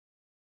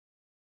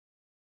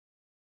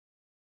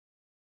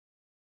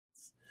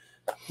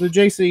So,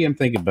 JC, I'm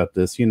thinking about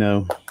this,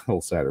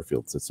 whole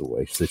Satterfield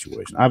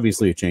situation.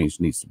 Obviously, a change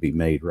needs to be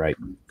made, right?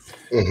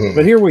 Mm-hmm.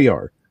 But here we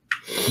are.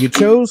 You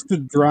chose to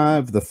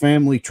drive the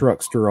family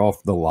truckster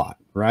off the lot,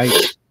 right?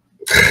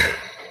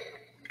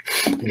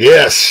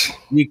 Yes.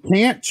 You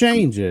can't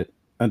change it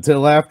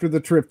until after the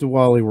trip to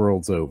Wally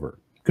World's over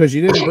because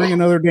you didn't bring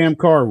another damn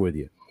car with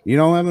you. You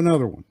don't have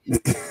another one.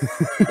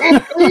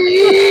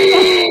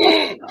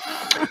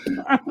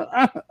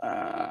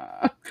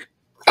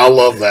 I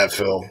love that,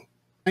 Phil.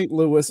 St.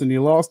 Louis, and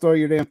you lost all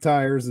your damn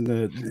tires and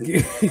and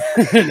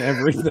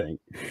everything.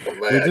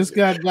 Man. You just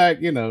got back,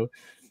 damn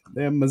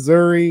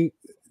Missouri.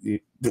 You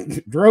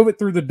drove it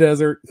through the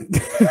desert,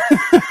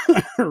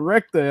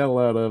 wrecked the hell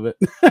out of it.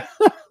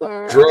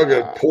 Drug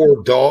a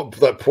poor dog,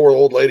 that poor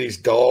old lady's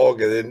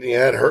dog, and then you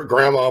had her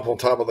grandma up on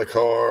top of the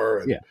car.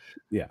 And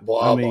yeah.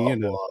 Blah, I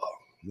mean, blah, blah.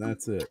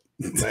 That's it,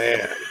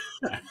 man.